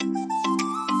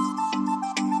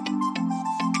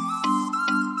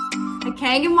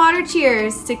Kangen Water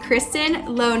cheers to Kristen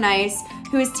Lownice,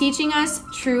 who is teaching us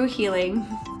true healing.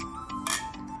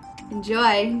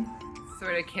 Enjoy.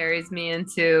 Sort of carries me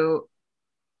into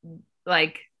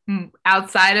like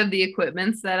outside of the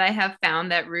equipments that I have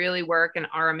found that really work and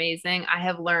are amazing. I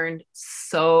have learned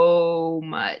so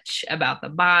much about the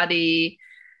body,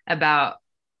 about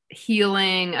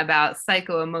healing, about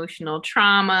psycho-emotional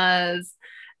traumas,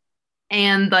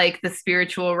 and like the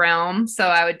spiritual realm. So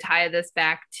I would tie this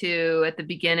back to at the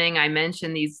beginning, I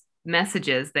mentioned these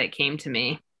messages that came to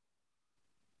me.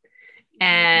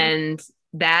 And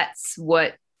that's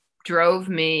what drove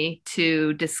me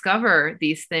to discover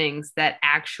these things that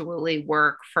actually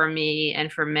work for me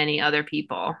and for many other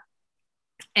people.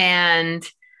 And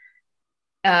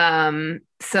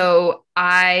so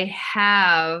I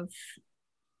have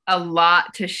a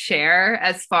lot to share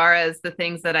as far as the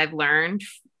things that I've learned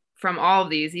from all of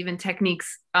these, even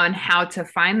techniques on how to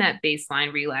find that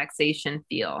baseline relaxation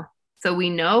feel. So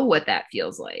we know what that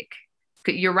feels like.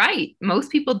 You're right.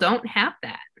 Most people don't have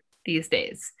that these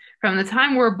days. From the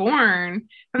time we're born,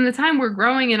 from the time we're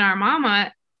growing in our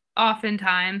mama,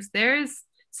 oftentimes there's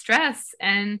stress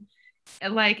and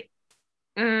like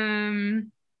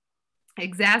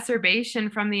exacerbation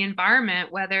from the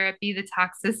environment, whether it be the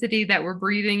toxicity that we're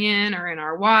breathing in or in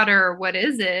our water or what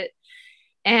is it.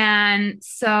 And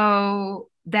so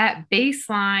that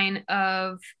baseline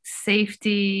of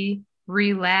safety,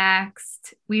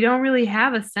 relaxed, we don't really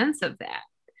have a sense of that.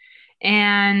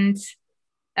 And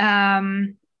I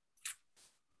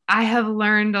have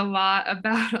learned a lot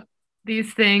about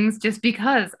these things just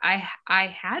because I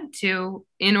had to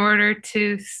in order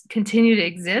to continue to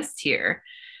exist here.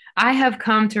 I have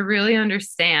come to really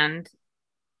understand.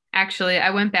 Actually,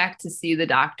 I went back to see the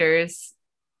doctors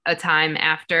a time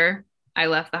after I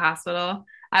left the hospital.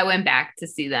 I went back to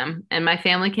see them, and my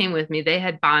family came with me. They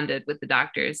had bonded with the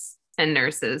doctors and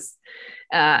nurses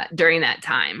during that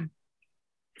time.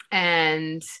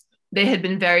 And they had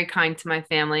been very kind to my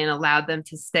family and allowed them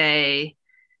to stay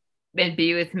and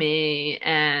be with me.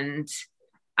 And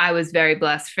I was very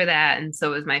blessed for that. And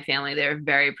so was my family. They were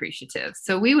very appreciative.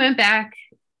 So we went back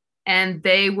and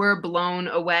they were blown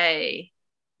away.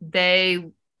 They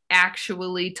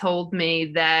actually told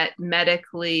me that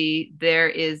medically there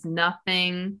is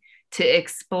nothing to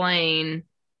explain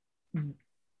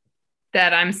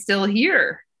that I'm still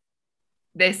here.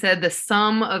 They said the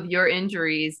sum of your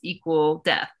injuries equal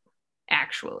death,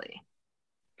 actually.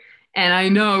 And I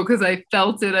know because I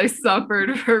felt it. I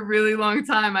suffered for a really long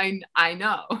time. I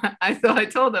know. So I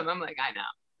told them, I'm like, I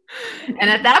know. And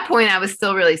at that point, I was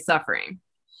still really suffering.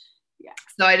 Yeah.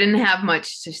 So I didn't have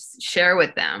much to share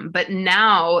with them. But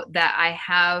now that I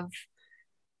have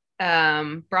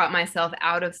brought myself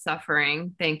out of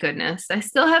suffering, thank goodness, I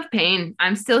still have pain.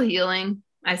 I'm still healing.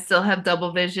 I still have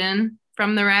double vision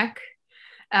from the wreck.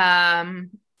 And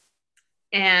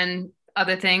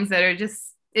other things that are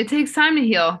just, it takes time to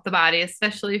heal the body,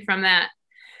 especially from that.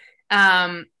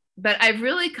 But I've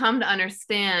really come to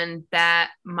understand that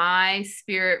my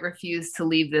spirit refused to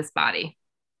leave this body.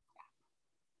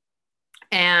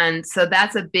 And so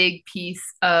that's a big piece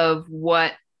of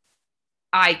what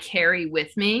I carry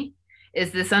with me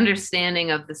is this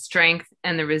understanding of the strength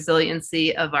and the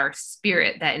resiliency of our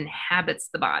spirit that inhabits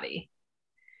the body.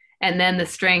 And then the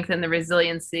strength and the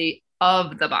resiliency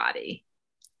of the body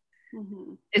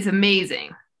is amazing.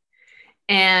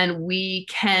 And we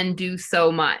can do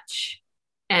so much.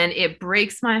 And it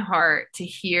breaks my heart to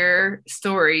hear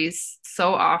stories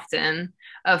so often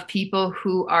of people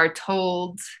who are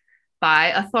told by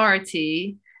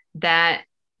authority that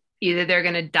either they're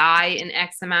going to die in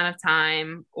X amount of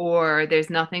time or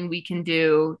there's nothing we can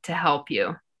do to help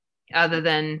you other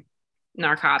than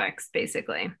narcotics,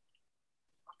 basically.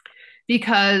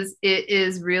 Because it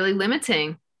is really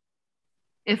limiting.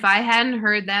 If I hadn't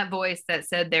heard that voice that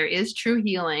said there is true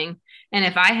healing, and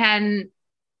if I hadn't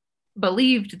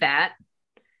believed that,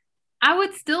 I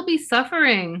would still be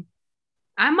suffering.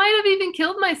 I might have even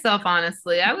killed myself,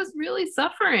 honestly. I was really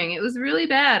suffering. It was really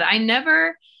bad. I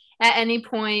never at any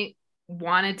point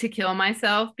wanted to kill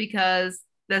myself because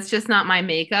that's just not my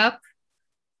makeup.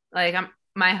 Like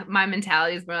my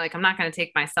mentality is more like I'm not going to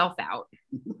take myself out.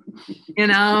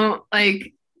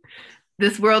 Like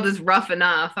this world is rough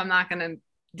enough. I'm not going to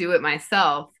do it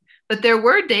myself. But there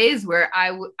were days where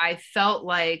I felt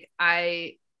like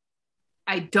I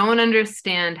don't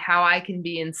understand how I can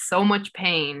be in so much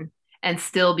pain and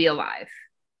still be alive.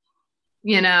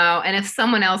 And if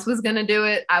someone else was going to do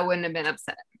it, I wouldn't have been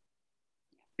upset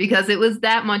because it was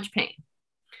that much pain.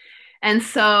 And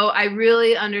so I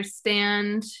really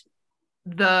understand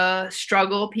the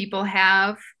struggle people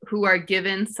have who are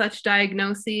given such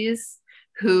diagnoses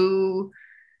who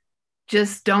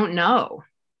just don't know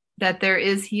that there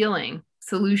is healing.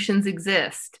 Solutions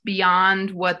exist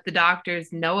beyond what the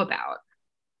doctors know about.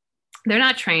 They're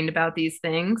not trained about these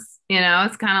things.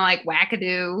 It's kind of like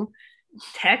wackadoo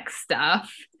tech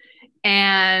stuff.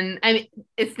 And I mean,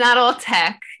 it's not all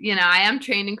tech. I am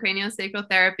trained in craniosacral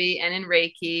therapy and in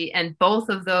Reiki, and both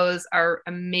of those are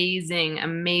amazing,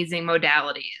 amazing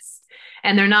modalities.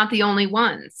 And they're not the only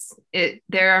ones.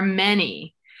 There are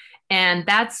many. And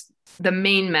that's the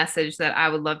main message that I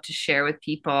would love to share with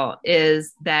people,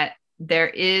 is that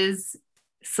there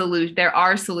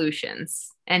are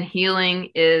solutions, and healing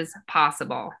is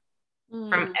possible.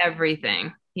 From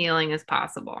everything. Healing is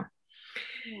possible.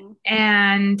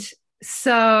 And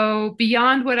so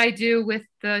beyond what I do with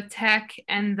the tech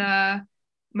and the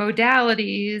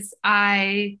modalities,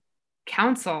 I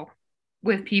counsel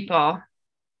with people,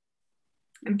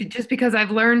 just because I've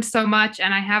learned so much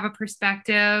and I have a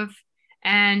perspective,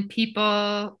 and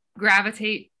people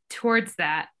gravitate towards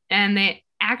that. And they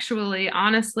actually,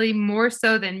 honestly, more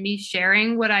so than me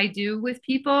sharing what I do with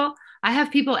people, I have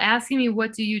people asking me,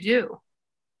 what do you do?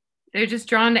 They're just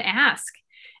drawn to ask.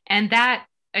 And that,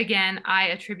 again, I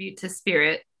attribute to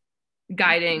spirit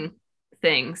guiding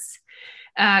things,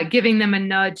 giving them a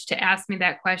nudge to ask me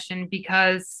that question,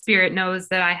 because spirit knows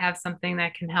that I have something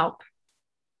that can help.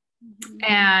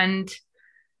 And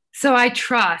so I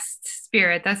trust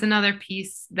spirit. That's another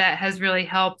piece that has really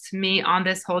helped me on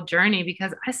this whole journey,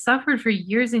 because I suffered for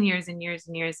years and years and years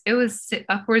and years. It was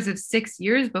upwards of 6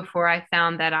 years before I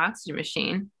found that oxygen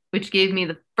machine, which gave me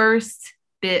the first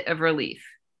bit of relief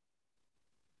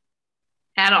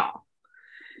at all.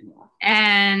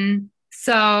 And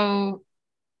so,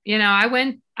 I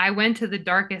went to the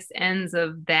darkest ends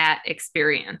of that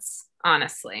experience,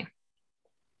 honestly.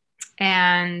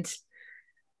 And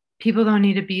people don't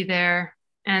need to be there.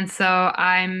 And so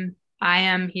I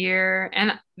am here,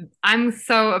 and I'm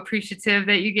so appreciative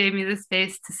that you gave me the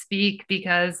space to speak,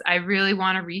 because I really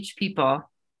want to reach people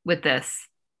with this.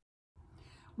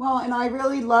 Well, and I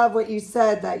really love what you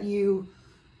said, that you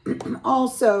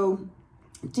also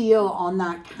deal on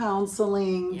that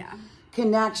counseling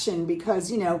connection,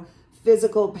 because,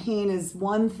 physical pain is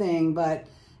one thing, but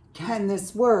can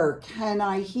this work? Can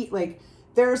I heat? Like,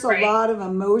 there's a lot of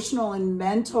emotional and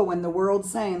mental, when the world's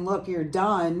saying, look, you're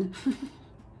done,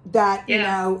 that,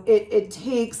 it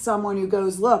takes someone who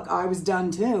goes, look, I was done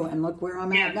too, and look where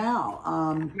I'm at now.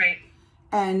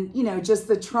 And, just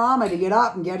the trauma to get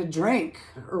up and get a drink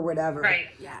or whatever.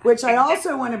 Which I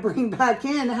also want to bring back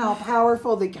in, how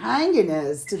powerful the Kangen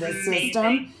is to the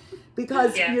system,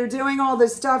 because you're doing all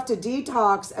this stuff to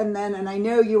detox. And I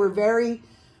know you were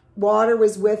water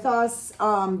was with us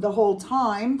the whole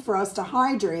time for us to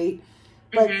hydrate.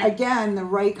 But again, the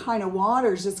right kind of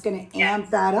water is just going to amp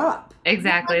that up.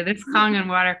 Exactly. This Kangen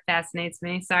water fascinates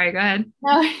me. Sorry, go ahead.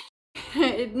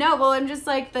 No, well, I'm just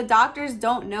like, the doctors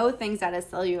don't know things at a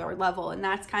cellular level, and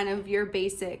that's kind of your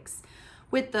basics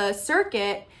with the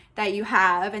circuit that you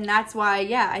have. And that's why,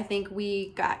 I think we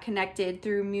got connected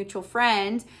through mutual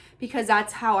friend, because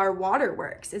that's how our water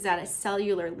works, is at a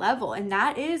cellular level. And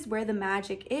that is where the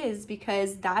magic is,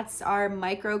 because that's our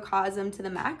microcosm to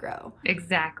the macro.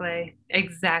 Exactly.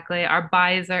 Our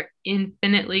bodies are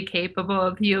infinitely capable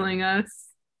of healing us,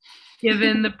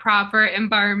 given the proper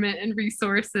environment and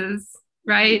resources,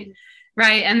 right?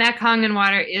 Right. And that Kangen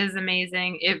water is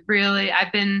amazing. It really,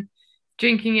 I've been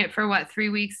drinking it for 3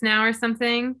 weeks now or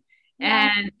something.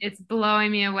 And it's blowing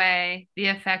me away, the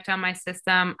effect on my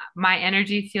system. My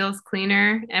energy feels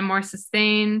cleaner and more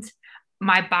sustained.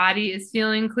 My body is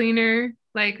feeling cleaner,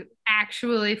 like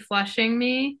actually flushing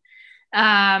me.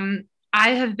 I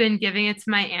have been giving it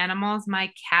to my animals.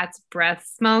 My cat's breath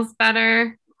smells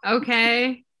better.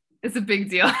 Okay. It's a big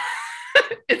deal.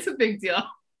 It's a big deal.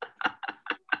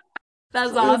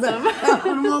 That's awesome.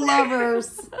 Animal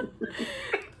lovers.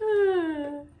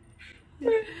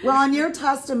 Well, and your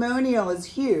testimonial is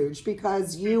huge,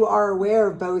 because you are aware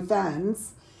of both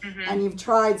ends, and you've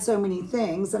tried so many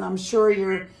things, and I'm sure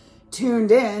you're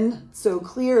tuned in so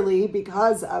clearly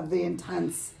because of the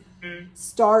intense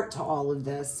start to all of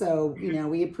this. So,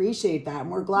 we appreciate that, and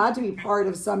we're glad to be part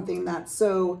of something that's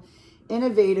so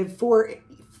innovative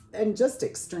and just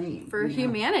extreme for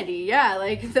humanity.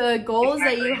 Like the goals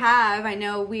that you have, I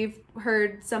know we've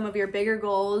heard some of your bigger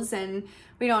goals, and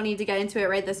we don't need to get into it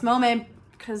right this moment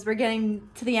because we're getting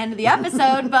to the end of the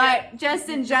episode, but just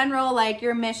in general, like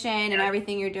your mission and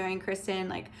everything you're doing, Kristen,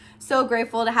 like so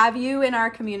grateful to have you in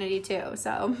our community too.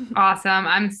 So awesome.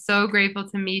 I'm so grateful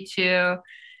to meet you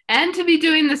and to be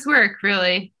doing this work.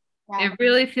 Really, it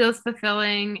really feels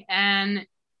fulfilling, and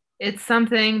it's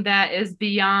something that is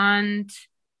beyond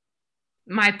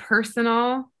my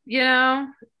personal,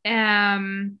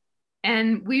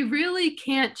 and we really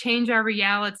can't change our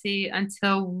reality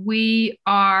until we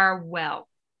are well.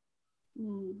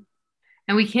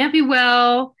 And we can't be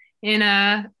well in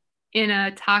a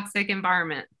toxic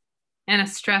environment, in a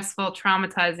stressful,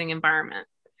 traumatizing environment.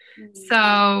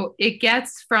 So it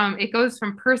goes from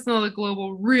personal to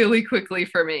global really quickly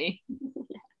for me.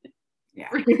 Yeah.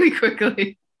 Really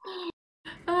quickly.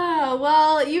 Oh,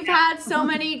 well, you've had so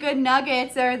many good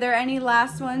nuggets. Are there any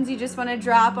last ones you just want to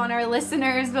drop on our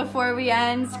listeners before we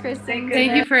end, Kristen?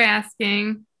 Thank you for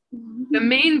asking. The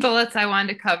main bullets I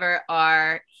wanted to cover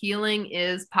are healing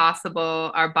is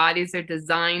possible. Our bodies are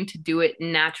designed to do it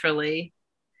naturally,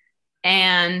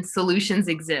 and solutions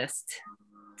exist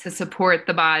to support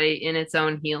the body in its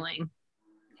own healing.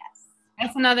 Yes.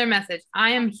 That's another message.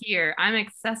 I am here. I'm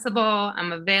accessible.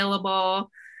 I'm available.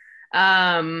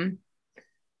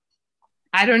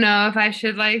 I don't know if I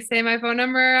should say my phone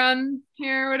number on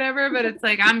here or whatever, but it's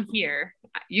I'm here.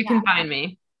 You can find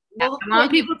me. Well, I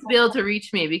want people to be able to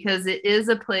reach me because it is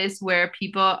a place where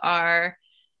people are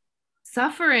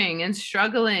suffering and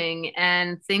struggling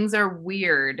and things are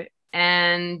weird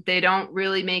and they don't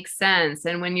really make sense.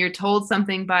 And when you're told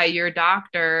something by your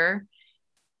doctor,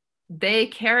 they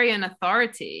carry an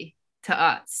authority to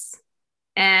us.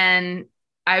 And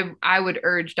I would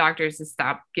urge doctors to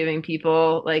stop giving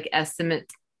people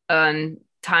estimates on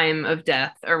time of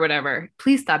death or whatever.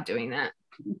 Please stop doing that.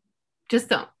 Just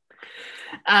don't.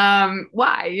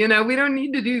 Why? We don't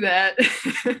need to do that.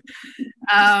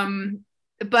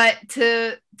 But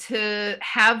to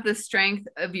have the strength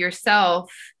of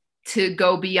yourself to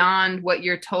go beyond what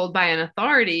you're told by an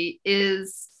authority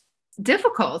is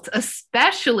difficult,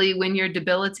 especially when you're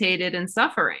debilitated and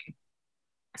suffering.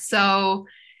 So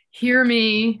hear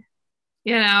me.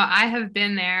 I have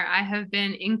been there. I have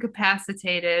been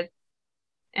incapacitated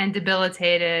and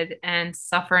debilitated and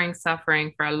suffering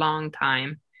for a long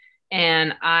time.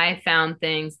 And I found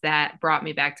things that brought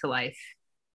me back to life.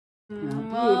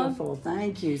 Oh, beautiful.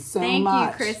 Thank you so much. Thank you,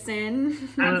 Kristen.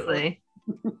 Absolutely.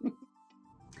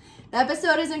 The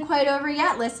episode isn't quite over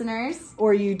yet, listeners.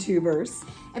 Or YouTubers.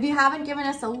 If you haven't given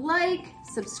us a like,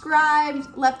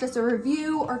 subscribed, left us a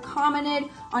review, or commented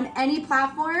on any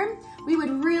platform, we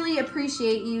would really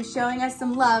appreciate you showing us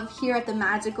some love here at the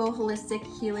Magical Holistic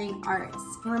Healing Arts.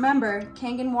 And remember,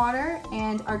 Kangen water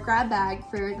and our grab bag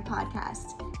for the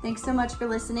podcast. Thanks so much for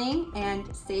listening,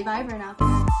 and stay vibrant out there.